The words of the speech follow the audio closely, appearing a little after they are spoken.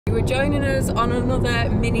You were joining us on another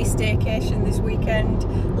mini staycation this weekend.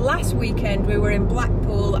 Last weekend we were in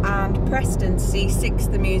Blackpool and Preston to see Six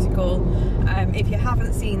the Musical. If you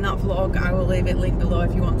haven't seen that vlog, I will leave it linked below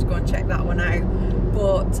if you want to go and check that one out.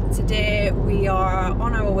 But today we are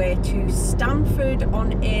on our way to Stanford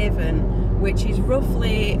on Avon, which is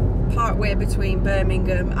roughly part way between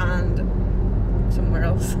Birmingham and somewhere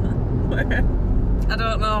else. I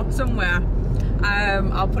don't know, somewhere.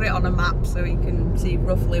 I'll put it on a map so you can see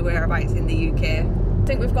roughly whereabouts in the UK. I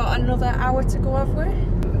think we've got another hour to go, have we?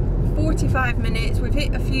 45 minutes. We've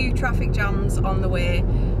hit a few traffic jams on the way,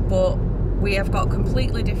 but we have got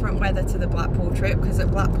completely different weather to the Blackpool trip, because at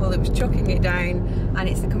Blackpool it was chucking it down, and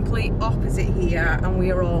it's the complete opposite here and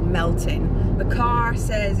we are all melting. The car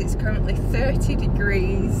says it's currently 30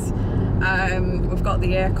 degrees. We've got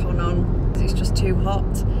the aircon on. It's just too hot.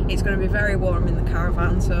 It's going to be very warm in the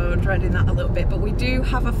caravan, so dreading that a little bit. But we do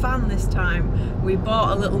have a fan this time. We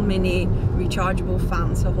bought a little mini rechargeable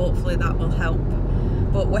fan, so hopefully that will help.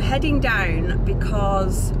 But we're heading down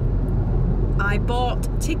because I bought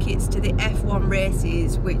tickets to the F1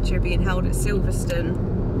 races, which are being held at Silverstone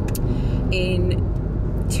in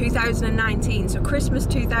 2019, so Christmas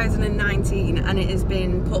 2019, and it has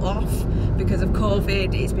been put off because of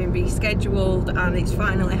COVID. It's been rescheduled and it's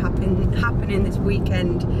finally happening this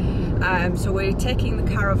weekend. So we're taking the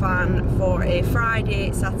caravan for a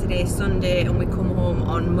Friday, Saturday, Sunday, and we come home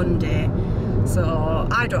on Monday. So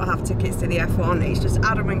I don't have tickets to the F1, it's just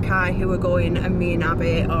Adam and Kai who are going, and me and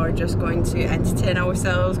Abby are just going to entertain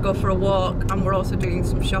ourselves, go for a walk, and we're also doing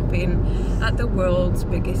some shopping at the world's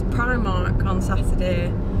biggest Primark on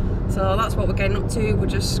Saturday. So that's what we're getting up to. We're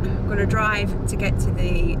just going to drive to get to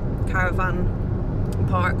the caravan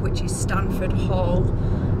park, which is Stanford Hall,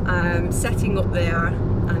 setting up there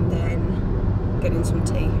and then getting some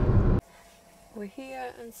tea. We're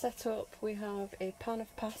here and set up. We have a pan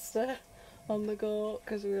of pasta on the go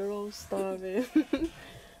because we were all starving.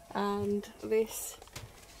 And this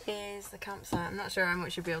is the campsite. I'm not sure how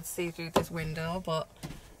much you'll be able to see through this window, but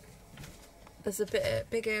there's a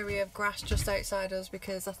big area of grass just outside us,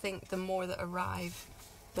 because I think the more that arrive,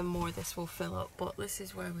 the more this will fill up. But this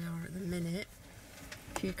is where we are at the minute.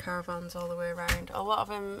 A few caravans all the way around. A lot of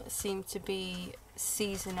them seem to be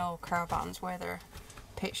seasonal caravans where they're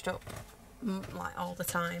pitched up like all the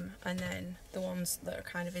time, and then the ones that are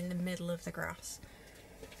kind of in the middle of the grass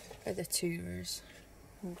are the tours.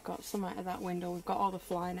 We've got some out of that window. We've got all the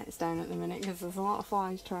fly nets down at the minute because there's a lot of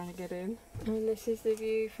flies trying to get in. And this is the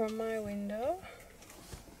view from my window.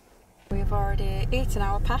 We've already eaten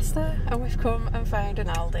our pasta and we've come and found an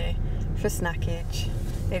Aldi for snackage.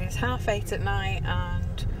 It is 8:30 at night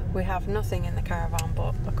and we have nothing in the caravan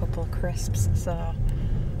but a couple of crisps, so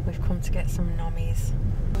we've come to get some nommies.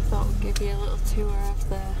 I thought we'd give you a little tour of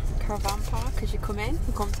the caravan park as you come in.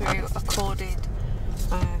 You come through a corded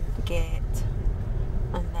gate,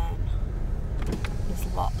 and then there's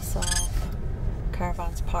lots of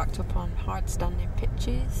caravans parked up on hard standing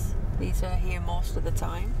pitches. These are here most of the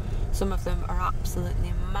time. Some of them are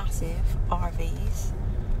absolutely massive RVs.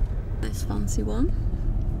 This fancy one.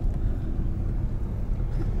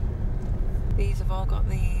 These have all got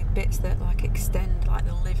the bits that like extend, like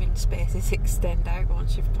the living spaces extend out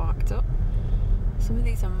once you've parked up. Some of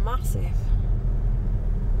these are massive.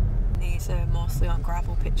 These are mostly on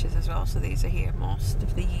gravel pitches as well, so these are here most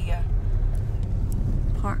of the year.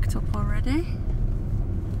 Parked up already.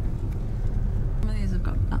 Some of these have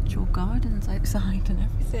got actual gardens outside and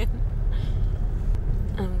everything.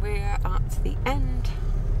 And we're at the end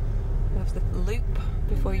of the loop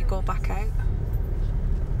before you go back out.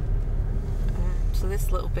 So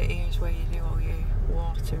this little bit here is where you do all your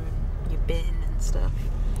water and your bin and stuff.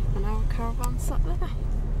 And our caravan's sat there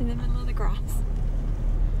in the middle of the grass.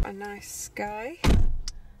 A nice sky.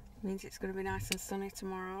 Means it's going to be nice and sunny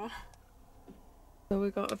tomorrow. So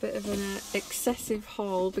we got a bit of an excessive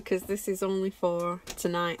haul because this is only for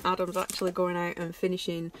tonight. Adam's actually going out and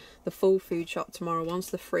finishing the full food shop tomorrow.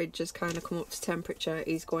 Once the fridge has kind of come up to temperature,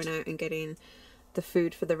 he's going out and getting the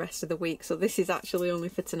food for the rest of the week. So this is actually only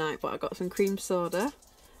for tonight, but I got some cream soda.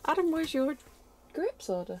 Adam, where's your grape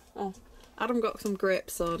soda? Oh, Adam got some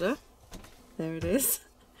grape soda. There it is.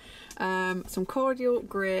 Some cordial,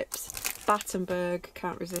 grapes, Battenberg,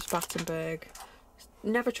 can't resist Battenberg.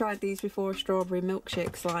 Never tried these before, strawberry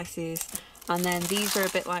milkshake slices. And then these are a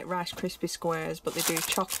bit like Rice Krispie squares, but they do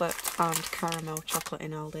chocolate and caramel chocolate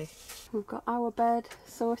in Aldi. We've got our bed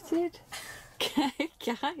sorted.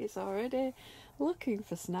 Guys already looking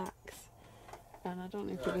for snacks. And I don't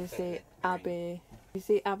know if you can see Abby. You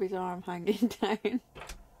see Abby's arm hanging down.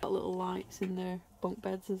 Got little lights in their bunk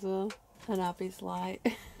beds as well. And Abby's light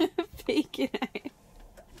peeking out.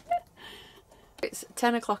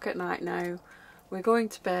 10 o'clock at night now. We're going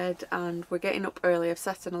to bed and we're getting up early. I've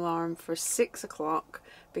set an alarm for 6 o'clock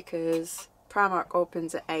because Primark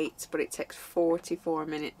opens at 8, but it takes 44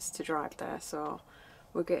 minutes to drive there, so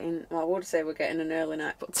we're getting, well, I would say we're getting an early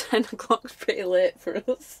night, but 10 o'clock's pretty late for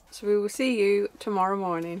us. So we will see you tomorrow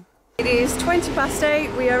morning. It is 20 past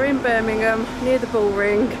 8, we are in Birmingham, near the Bull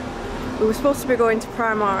Ring. We were supposed to be going to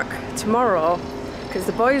Primark tomorrow, because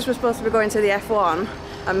the boys were supposed to be going to the F1,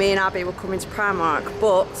 and me and Abby were coming to Primark,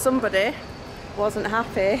 but somebody wasn't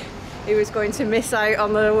happy. He was going to miss out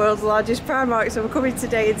on the world's largest Primark, so we're coming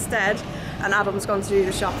today instead. And Adam's gone to do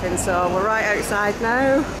the shopping, so we're right outside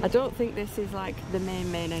now. I don't think this is like the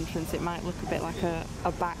main entrance. It might look a bit like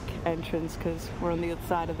a back entrance because we're on the other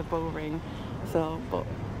side of the Bull Ring. So, but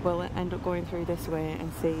we'll end up going through this way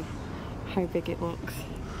and see how big it looks.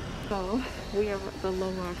 So we are at the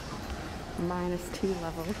lower -2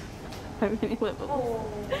 level. How many levels?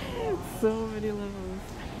 Oh. So many levels.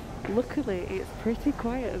 Luckily it's pretty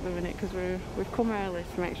quiet at the minute because we've come early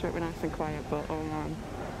to make sure it we're nice and quiet, but oh man.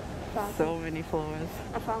 So many floors.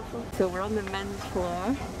 So we're on the men's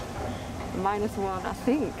floor. -1, I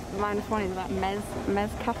think. -1 is like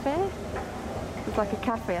Mez Cafe. It's like a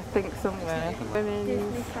cafe, I think, somewhere.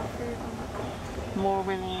 Women's, more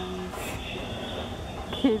women's,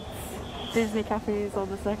 kids, Disney cafes on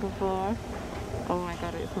the second floor. Oh my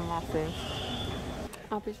god, it's massive.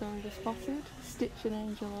 Abby's already spotted Stitch and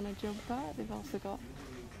Angel on a jumper. They've also got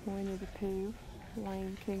Winnie the Pooh,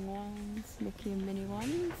 Lion King ones, Mickey and Minnie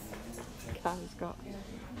ones. Kai's got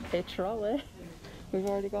a trolley. We've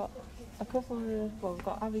already got a couple of, well, we've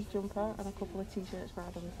got Abby's jumper and a couple of t-shirts for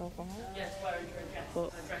Adam so far.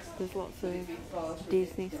 But there's lots of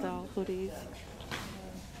Disney style hoodies.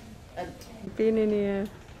 Been in here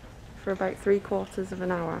for about 3/4 of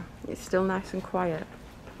an hour. It's still nice and quiet,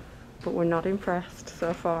 but we're not impressed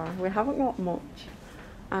so far. We haven't got much.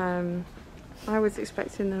 I was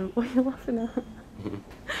expecting them. What are you laughing at?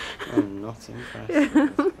 I'm not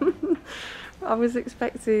impressed. I was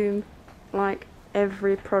expecting like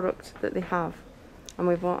every product that they have, and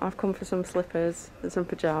I've come for some slippers and some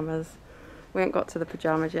pyjamas. We ain't got to the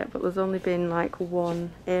pyjamas yet, but there's only been like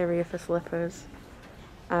one area for slippers.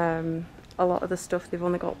 A lot of the stuff they've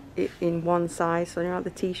only got it in one size, so you know, like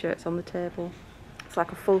the t-shirts on the table. It's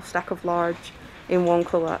like a full stack of large in one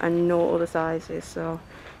colour and no other sizes, so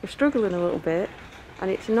we're struggling a little bit, and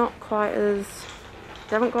it's not quite as,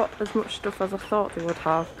 they haven't got as much stuff as I thought they would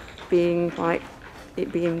have, being like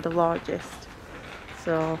it being the largest.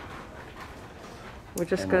 So we're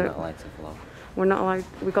just going. We're not allowed to vlog. We're not allowed.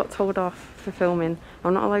 We got told off for filming.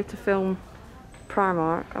 I'm not allowed to film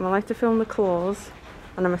Primark. I'm allowed to film the clothes,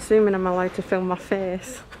 and I'm assuming I'm allowed to film my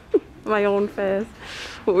face, my own face.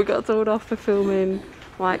 But we got told off for filming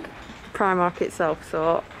like Primark itself.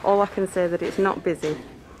 So all I can say that it's not busy.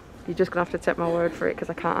 You're just gonna have to take my word for it because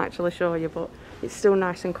I can't actually show you. But it's still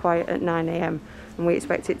nice and quiet at 9 AM, and we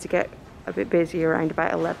expect it to get a bit busy around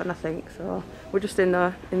about 11, I think. So we're just in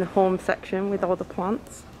the home section with all the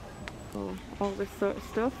plants, all this sort of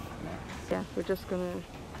stuff. Yeah, we're just gonna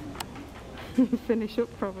finish up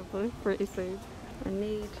probably pretty soon. I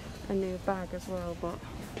need a new bag as well, but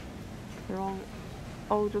they're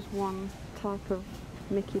all just one type of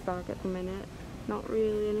Mickey bag at the minute. Not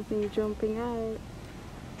really anything jumping out.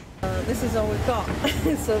 This is all we've got.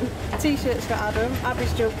 Some t-shirts for Adam,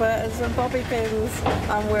 Abby's jumper and some bobby pins,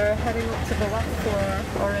 and we're heading up to the last floor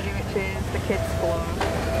already, which is the kids floor.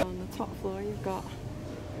 On the top floor you've got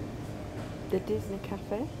the Disney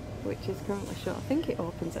Cafe, which is currently shut. I think it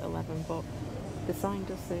opens at 11, but the sign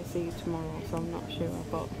does say see you tomorrow, so I'm not sure.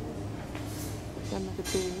 But them are the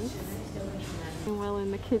booths. And well,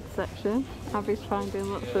 in the kids section, Abby's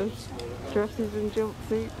finding lots of dresses and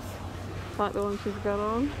jumpsuits like the one she's got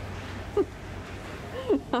on.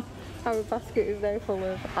 Our basket is now full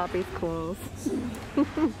of Abby's clothes.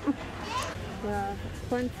 Yeah,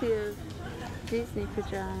 plenty of Disney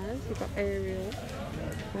pyjamas. We've got Ariel.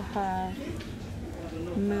 We have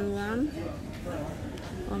Mulan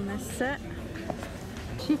on this set.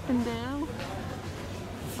 Chippendale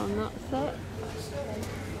on that set.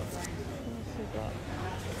 We've got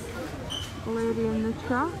Lady in the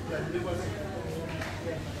Trap.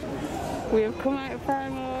 We have come out of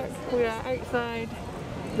Primark. We are outside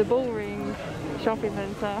the Bull Ring shopping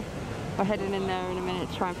centre. We're heading in there in a minute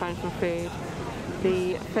to try and find some food.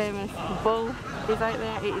 The famous Bull is out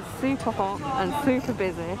there. It is super hot and super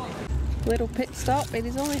busy. Little pit stop. It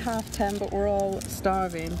is only 10:30, but we're all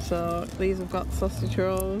starving. So these have got sausage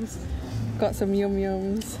rolls, got some yum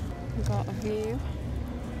yums. We've got a view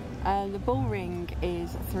The bull ring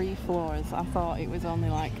is 3 floors. I thought it was only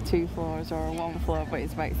like 2 floors or 1 floor, but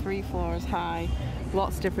it's about 3 floors high.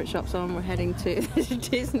 Lots of different shops on. We're heading to the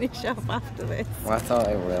Disney shop after this. Well, I thought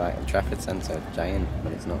it was like a Trafford Centre giant,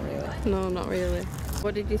 but it's not really. No, not really.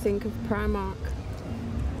 What did you think of Primark?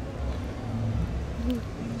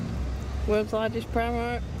 World's largest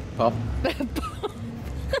Primark? Bob.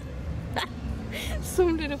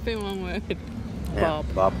 Summed it up in one word. Yeah,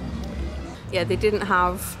 Bob. Bob. Yeah, they didn't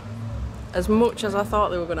have as much as I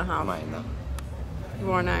thought they were going to have. I might know.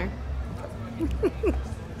 You are now.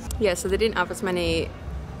 Yeah, so they didn't have as many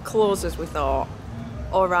clothes as we thought.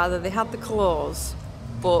 Or rather, they had the clothes,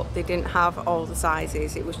 but they didn't have all the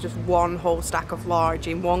sizes. It was just one whole stack of large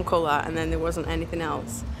in one colour, and then there wasn't anything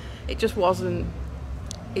else. It just wasn't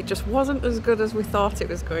as good as we thought it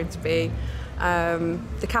was going to be.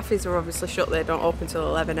 The cafes are obviously shut. They don't open till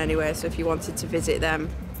 11 anyway, so if you wanted to visit them,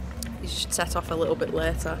 you should set off a little bit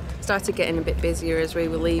later. Started getting a bit busier as we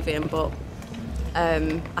were leaving, but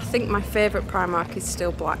I think my favourite Primark is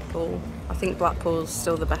still Blackpool. I think Blackpool's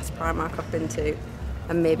still the best Primark I've been to,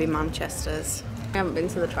 and maybe Manchester's. I haven't been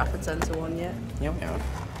to the Trafford Centre one yet. Yeah, we have.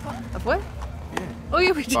 Have we? Yeah. Oh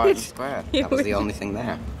yeah, we did. Barton Square. Yeah, That was we the only thing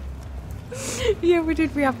there. Yeah, we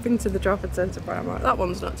did. We have been to the Trafford Centre Primark. That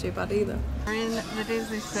one's not too bad either. We're in the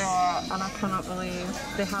Disney store and I cannot believe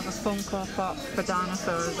they have a Funko Pop for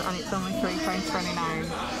dinosaurs and it's only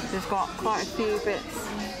 £3.29. They've got quite a few bits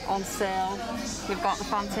on sale. We've got the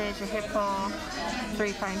Fantasia Hippo,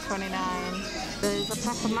 £3.29. There's a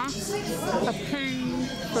pack of masks, a poo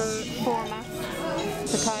for 4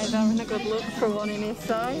 masks. The guy's having a good look for one in his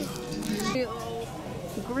size. Little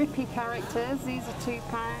grippy characters, these are £2.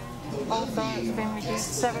 Also, it's been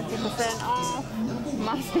reduced 70% off.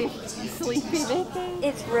 Massive sleepy Mickey.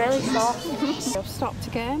 It's really soft. I've stopped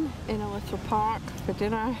again in a little park for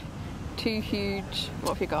dinner. 2 huge,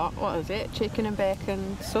 what have you got? What is it? Chicken and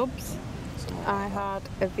bacon subs. I had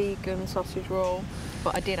a vegan sausage roll,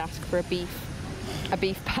 but I did ask for a beef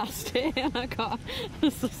pasty and I got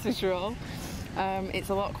a sausage roll. It's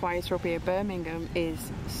a lot quieter up here. Birmingham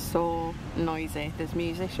is so noisy. There's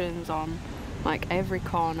musicians on like every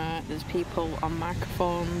corner, there's people on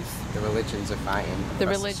microphones. The religions are fighting. The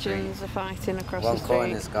religions are fighting across the street.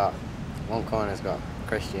 One corner's got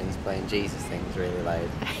Christians playing Jesus things really loud,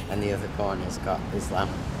 and the other corner's got Islam.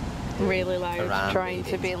 Really loud, trying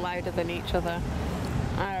to be louder than each other.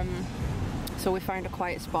 So we found a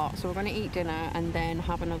quiet spot, so we're going to eat dinner and then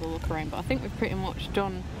have another look around. But I think we've pretty much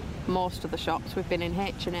done most of the shops. We've been in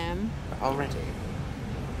H&M. Already?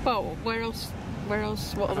 Well, where else?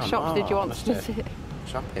 What other shops did you want to visit?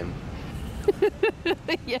 Shopping.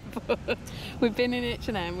 Yeah, but we've been in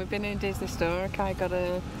H&M, we've been in Disney store. Kai got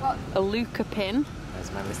a Luca pin.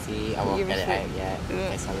 There's my receipt. I won't get it out yet.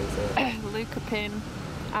 Yes, I will. Luca pin.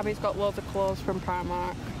 Abby's got loads of clothes from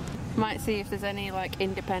Primark. Might see if there's any like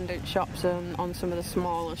independent shops on some of the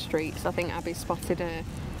smaller streets. I think Abby spotted a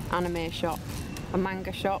anime shop, a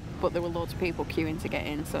manga shop, but there were loads of people queuing to get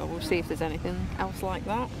in, so we'll see if there's anything else like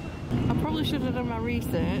that. I probably should have done my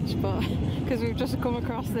research, but because we've just come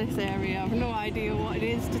across this area, I've no idea what it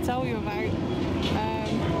is to tell you about.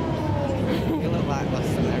 You look like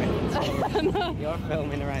Lost Americans. You're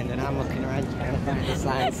filming around and I'm looking around trying to find the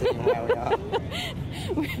signs of where we are.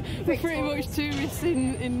 We're pretty much tourists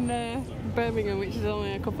in Birmingham, which is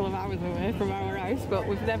only a couple of hours away from our house, but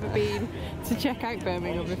we've never been to check out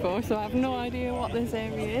Birmingham before, so I have no idea what this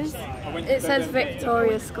area is. It says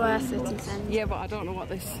Victoria Square City Centre. Yeah, but I don't know what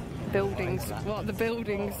the building's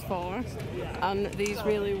for, and these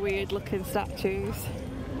really weird looking statues.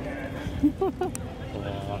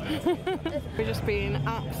 We're just being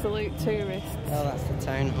absolute tourists. Oh, that's the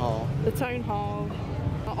town hall. The town hall.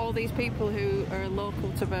 All these people who are local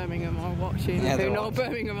to Birmingham are watching, who know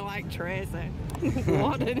Birmingham are like, Tracy,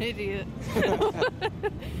 what an idiot.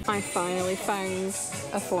 I finally found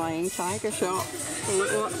a flying tiger shop.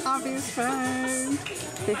 Look what Abby's found.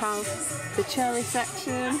 They have the cherry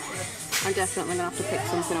section. I'm definitely going to have to pick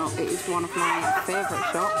something up. It is one of my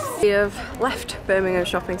favourite shops. We have left Birmingham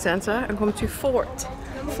Shopping Centre and come to Fort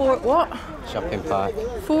what? Shopping park.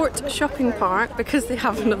 Fort Shopping Park, because they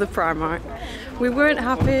have another Primark. We weren't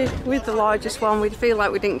happy with the largest one. We feel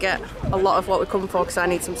like we didn't get a lot of what we come for because I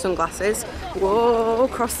need some sunglasses. Whoa,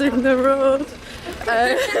 crossing the road.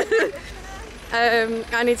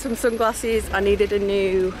 I need some sunglasses. I needed a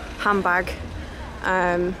new handbag.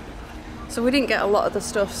 So we didn't get a lot of the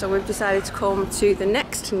stuff, so we've decided to come to the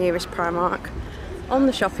next nearest Primark on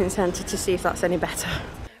the shopping centre to see if that's any better.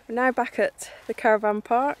 We're now back at the caravan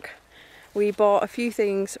park. We bought a few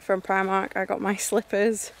things from Primark. I got my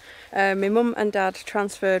slippers. My mum and dad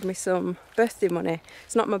transferred me some birthday money.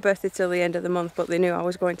 It's not my birthday till the end of the month, but they knew I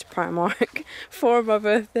was going to Primark for my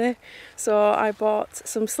birthday. So I bought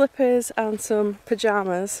some slippers and some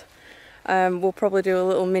pyjamas. We'll probably do a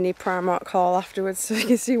little mini Primark haul afterwards so you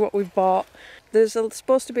can see what we've bought. There's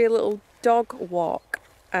supposed to be a little dog walk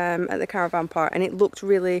at the caravan park, and it looked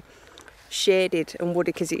really shaded and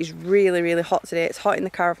woody because it is really hot today. It's hot in the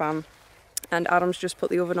caravan, and Adam's just put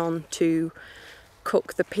the oven on to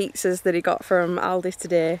cook the pizzas that he got from Aldi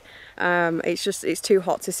today. It's too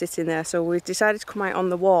hot to sit in there, so we've decided to come out on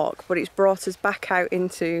the walk, but it's brought us back out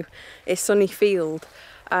into a sunny field.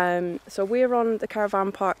 So we're on the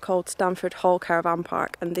caravan park called Stanford Hall Caravan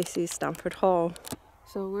Park, and this is Stanford Hall.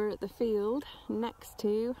 So we're at the field next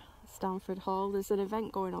to Stanford Hall. There's an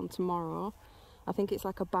event going on tomorrow. I think it's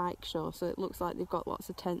like a bike show, so it looks like they've got lots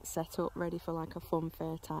of tents set up ready for like a fun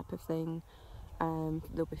fair type of thing.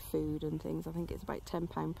 There'll be food and things. I think it's about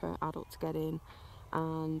 £10 per adult to get in,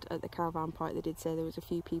 and at the caravan park they did say there was a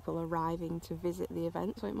few people arriving to visit the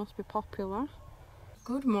event, so it must be popular.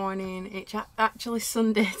 Good morning. It's actually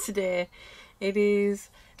Sunday today. It is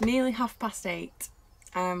nearly 8:30.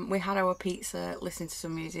 We had our pizza, listened to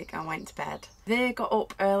some music and went to bed. They got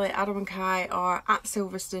up early. Adam and Kai are at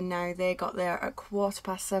Silverstone now. They got there at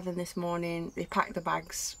 7:15 this morning. They packed the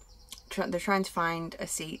bags. They're trying to find a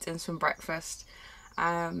seat and some breakfast.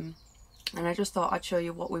 And I just thought I'd show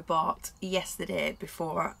you what we bought yesterday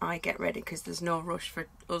before I get ready, because there's no rush for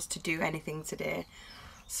us to do anything today.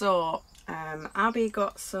 So Abby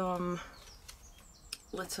got some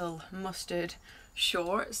little mustard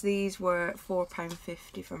shorts. These were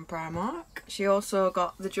 £4.50 from Primark. She also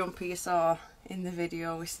got the jumper you saw in the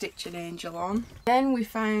video with Stitch and Angel on. Then we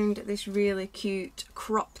found this really cute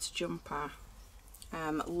cropped jumper,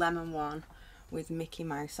 lemon one with Mickey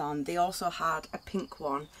Mouse on. They also had a pink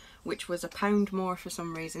one which was £1 more for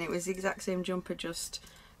some reason. It was the exact same jumper, just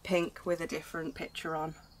pink with a different picture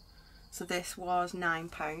on. So this was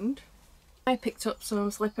 £9. I picked up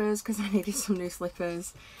some slippers because I needed some new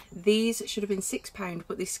slippers. These should have been £6,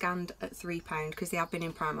 but they scanned at £3 because they have been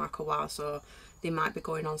in Primark a while, so they might be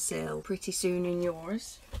going on sale pretty soon in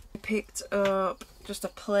yours. I picked up just a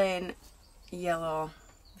plain yellow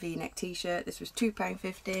V-neck t-shirt. This was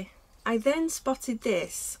 £2.50. I then spotted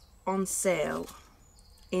this on sale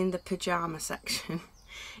in the pyjama section.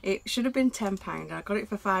 It should have been £10. I got it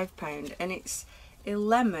for £5, and it's a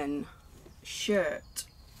lemon shirt.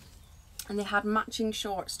 And they had matching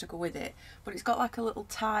shorts to go with it, but it's got like a little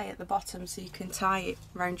tie at the bottom so you can tie it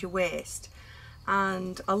around your waist.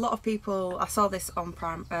 And a lot of people, I saw this on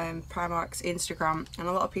Primark's Instagram, and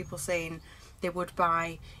a lot of people saying they would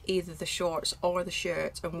buy either the shorts or the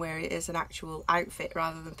shirt and wear it as an actual outfit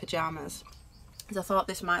rather than pyjamas. Because I thought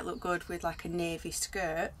this might look good with like a navy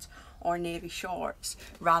skirt or navy shorts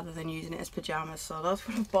rather than using it as pyjamas, so that's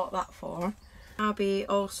what I bought that for. Abby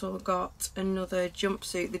also got another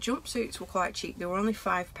jumpsuit. The jumpsuits were quite cheap. They were only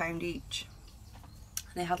 £5 each.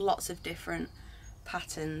 They had lots of different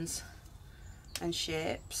patterns and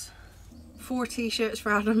shapes. 4 t-shirts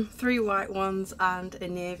for Adam, 3 white ones and a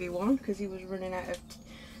navy one because he was running out of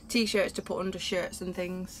t-shirts to put under shirts and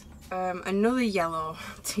things. Another yellow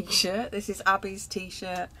t-shirt. This is Abby's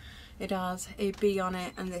t-shirt. It has a bee on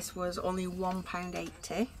it, and this was only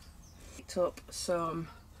 £1.80. Picked up some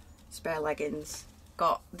spare leggings.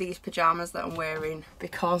 Got these pyjamas that I'm wearing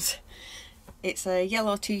because it's a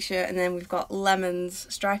yellow t-shirt, and then we've got lemons,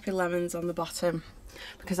 stripy lemons on the bottom,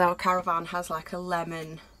 because our caravan has like a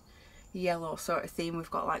lemon yellow sort of theme. We've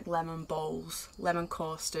got like lemon bowls, lemon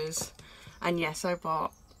coasters, and yes, I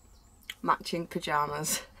bought matching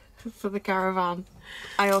pyjamas for the caravan.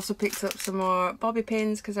 I also picked up some more bobby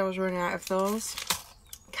pins because I was running out of those.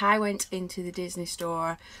 Kai went into the Disney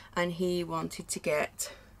store and he wanted to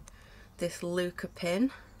get this Luca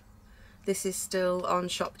pin. This is still on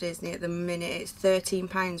Shop Disney at the minute. It's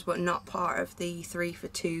 £13, but not part of the 3 for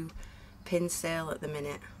 2 pin sale at the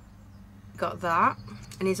minute. Got that,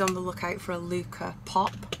 and he's on the lookout for a Luca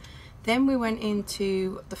pop. Then we went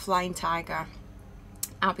into the Flying Tiger.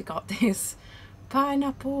 Abby got this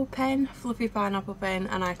pineapple pen, fluffy pineapple pen,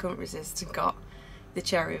 and I couldn't resist and got the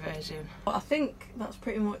cherry version. But I think that's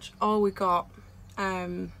pretty much all we got.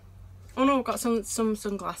 Oh no, we got some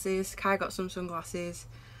sunglasses. Kai got some sunglasses,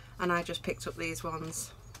 and I just picked up these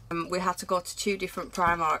ones. We had to go to 2 different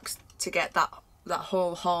Primarks to get that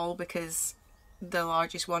whole haul because the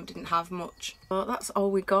largest one didn't have much. But that's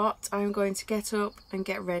all we got. I'm going to get up and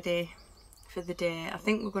get ready for the day. I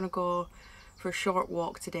think we're going to go for a short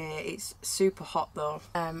walk today. It's super hot though,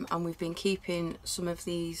 and we've been keeping some of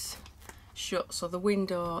these shut, so the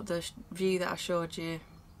window, the view that I showed you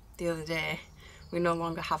the other day, we no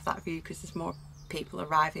longer have that view because there's more people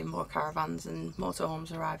arriving, more caravans and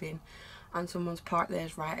motorhomes arriving, and someone's parked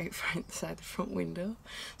theirs right out front outside the front window.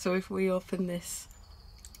 So if we open this,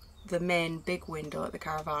 the main big window at the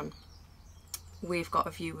caravan, we've got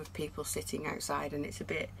a view of people sitting outside, and it's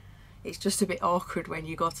just a bit awkward when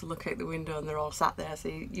you go to look out the window and they're all sat there, so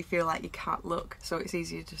you feel like you can't look, so it's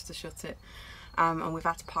easier just to shut it. And we've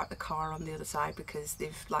had to park the car on the other side because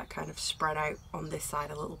they've like kind of spread out on this side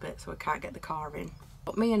a little bit, so we can't get the car in.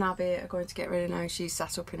 But me and Abby are going to get ready now. She's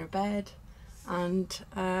sat up in her bed, and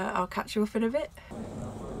I'll catch you up in a bit.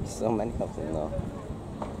 So many of them though.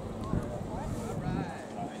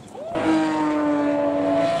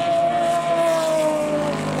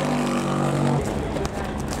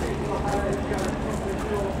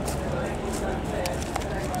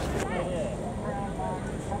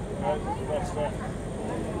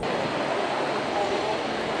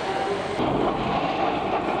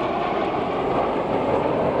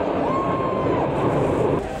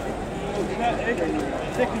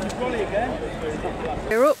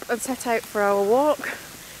 We're up and set out for our walk.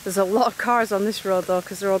 There's a lot of cars on this road though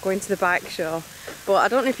because they're all going to the bike show. But I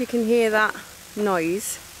don't know if you can hear that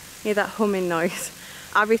noise, hear that humming noise.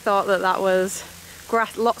 Abby thought that that was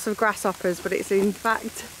lots of grasshoppers, but it's in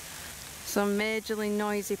fact some majorly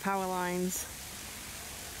noisy power lines.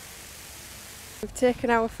 We've taken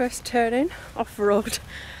our first turning off road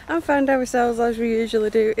and found ourselves, as we usually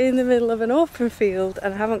do, in the middle of an open field,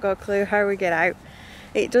 and I haven't got a clue how we get out.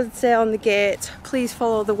 It does say on the gate, please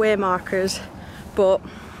follow the way markers, but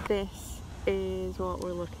this is what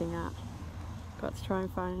we're looking at. Got to try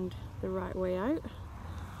and find the right way out.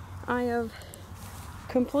 I have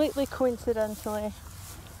completely coincidentally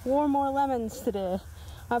worn more lemons today.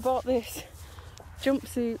 I bought this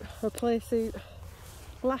jumpsuit or play suit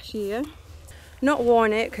last year. Not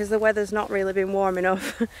worn it because the weather's not really been warm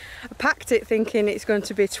enough. I packed it thinking it's going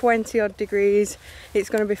to be 20 odd degrees, it's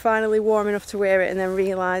going to be finally warm enough to wear it, and then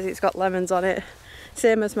realise it's got lemons on it.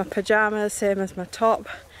 Same as my pyjamas, same as my top,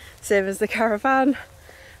 same as the caravan.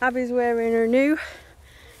 Abby's wearing her new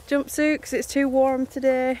jumpsuit because it's too warm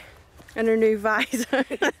today, and her new visor.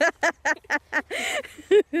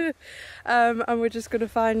 And we're just going to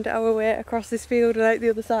find our way across this field and out the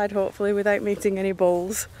other side, hopefully without meeting any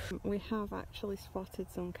bulls. We have actually spotted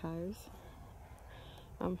some cows.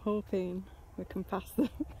 I'm hoping we can pass them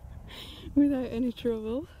without any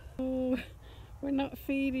trouble. Oh, we're not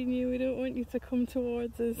feeding you, we don't want you to come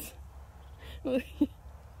towards us. We've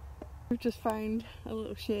just found a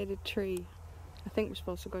little shaded tree. I think we're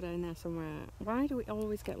supposed to go down there somewhere. Why do we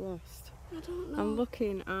always get lost? I don't know. I'm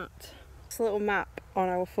looking at this little map on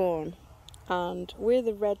our phone, and we're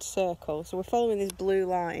the red circle, so we're following this blue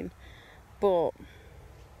line, but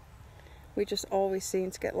we just always seem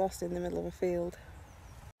to get lost in the middle of a field.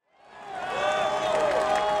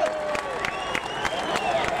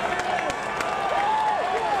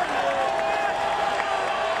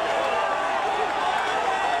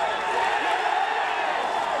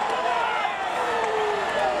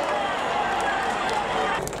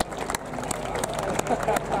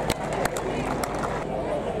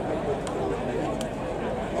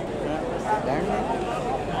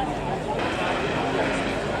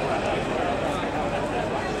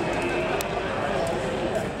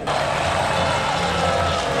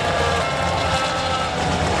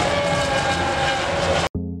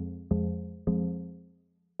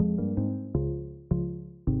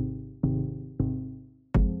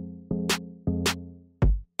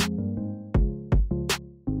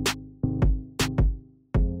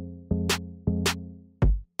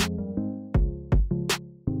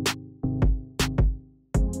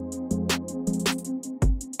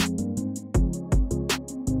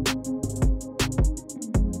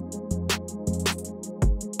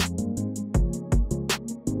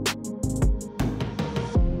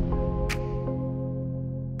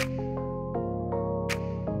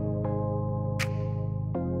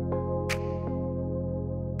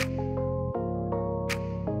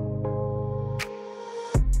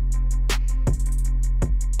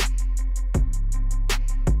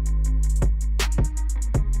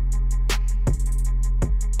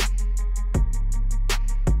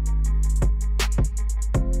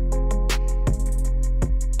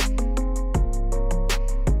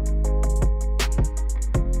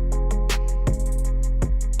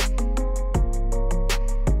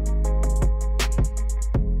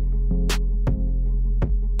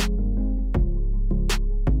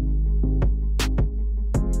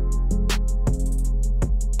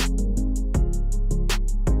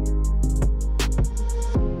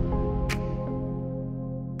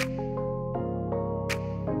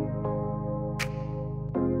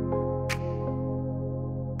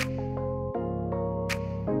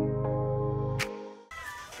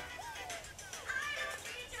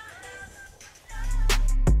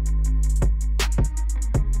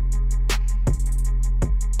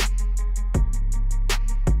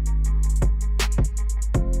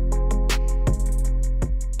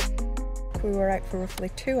 were out for roughly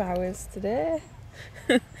 2 hours today.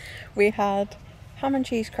 We had ham and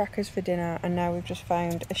cheese crackers for dinner, and now we've just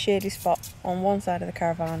found a shady spot on one side of the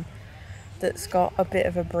caravan that's got a bit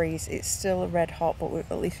of a breeze. It's still red hot, but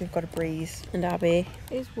at least we've got a breeze. And Abby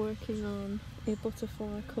is working on a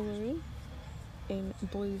butterfly colouring in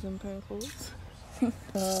blues and purples.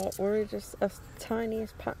 So we're just a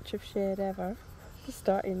tiniest patch of shade ever,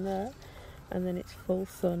 starting there, and then it's full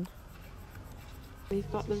sun.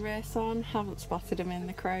 We've got the race on, haven't spotted them in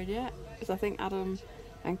the crowd yet, because I think Adam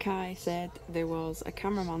and Kai said there was a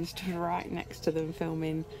cameraman stood right next to them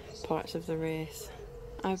filming parts of the race.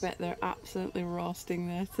 I bet they're absolutely roasting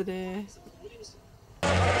there today.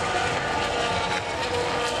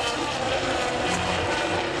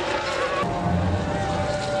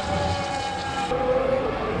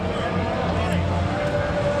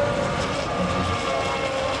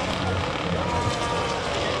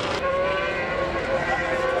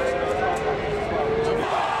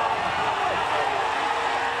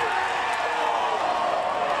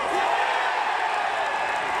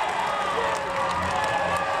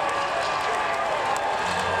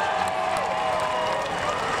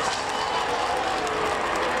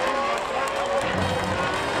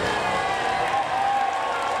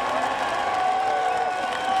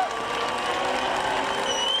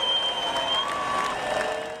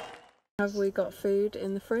 Have we got food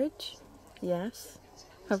in the fridge? Yes.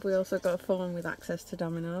 Have we also got a phone with access to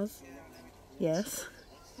Domino's? Yes.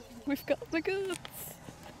 We've got the goods.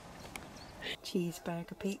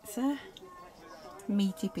 Cheeseburger pizza.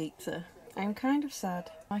 Meaty pizza. I'm kind of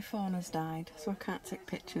sad. My phone has died, so I can't take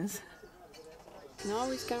pictures. I can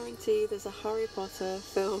always guarantee there's a Harry Potter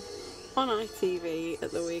film on ITV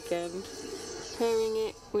at the weekend. Pairing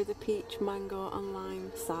it with a peach, mango and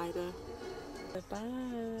lime cider. We're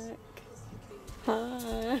back.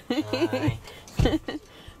 Hi. Hi. Have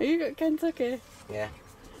you got Kentucky? Yeah.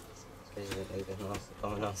 Because you even lost the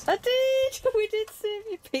Domino's. I did! We did save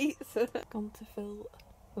your pizza. Gone to fill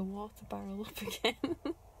the water barrel up again.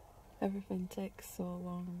 Everything takes so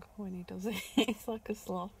long when he does it. It's like a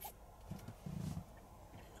sloth.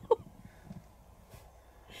 What's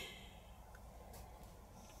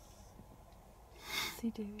he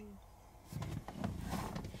doing?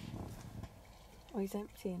 Oh, he's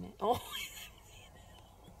emptying it. Oh, he's emptying it.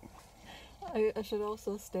 I should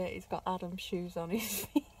also state he's got Adam's shoes on his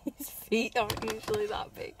feet. His feet aren't usually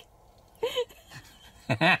that big.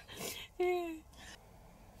 Yeah.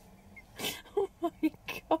 Oh my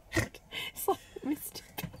god. It's like Mr.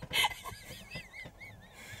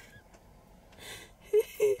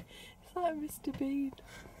 It's like Mr. Bean.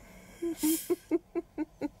 There's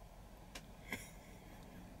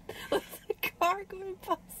a car going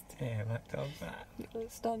past. Yeah, that dog's that.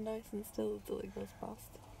 Let's stand nice and still until it goes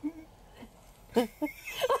past.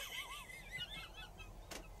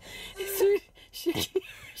 It's shaky.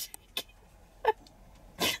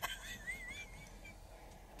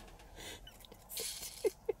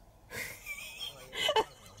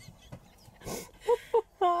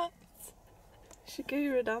 What?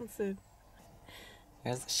 Shakira dancing.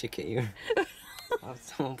 Where's the Shakira? Oh,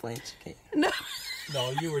 someone playing Shakira. No.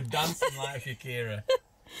 No, you were dancing like Shakira.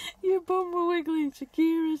 You're bumble wiggling,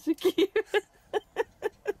 Shakira, Shakira.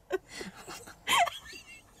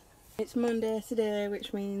 It's Monday today,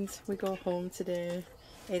 which means we go home today.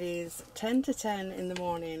 It is 10 to 10 in the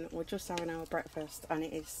morning. We're just having our breakfast and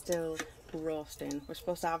it is still roasting. We're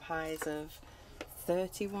supposed to have highs of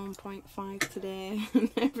 31.5 today and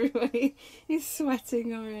everybody is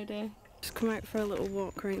sweating already. Just come out for a little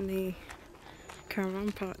walk around the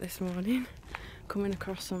caravan park this morning. Coming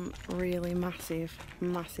across some really massive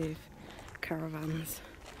caravans.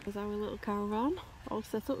 There's our little caravan all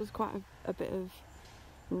set up. There's quite a bit of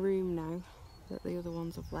room now that the other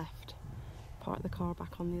ones have left. Park the car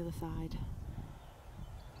back on the other side.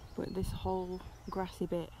 But this whole grassy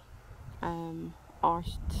bit are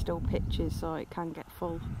still pitches, so it can get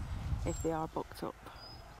full if they are booked up.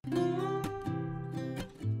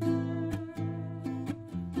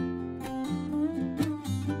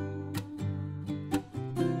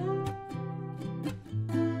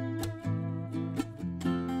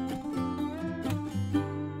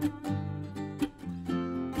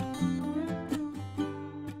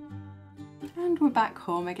 We're back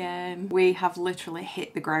home again. We have literally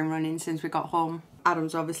hit the ground running since we got home.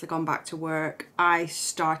 Adam's obviously gone back to work. I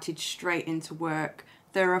started straight into work.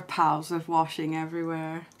 There are piles of washing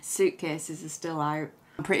everywhere. Suitcases are still out.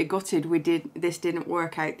 I'm pretty gutted this didn't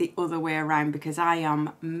work out the other way around because I am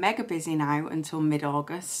mega busy now until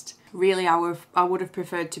mid-August. Really, I would have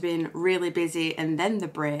preferred to be really busy and then the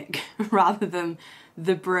break rather than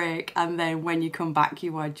the break and then when you come back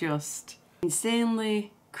you are just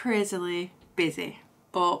insanely, crazily busy.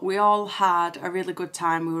 But we all had a really good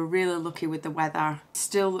time. We were really lucky with the weather.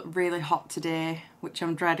 Still really hot today, which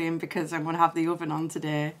I'm dreading because I'm going to have the oven on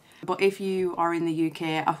today. But if you are in the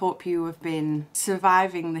UK, I hope you have been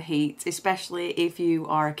surviving the heat, especially if you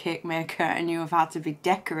are a cake maker and you have had to be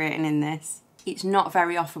decorating in this. It's not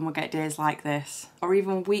very often we get days like this, or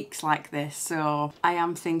even weeks like this, so I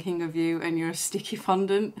am thinking of you and your sticky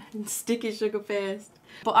fondant and sticky sugar paste.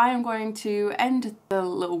 But I am going to end the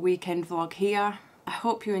little weekend vlog here. I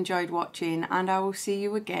hope you enjoyed watching, and I will see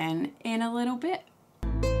you again in a little bit.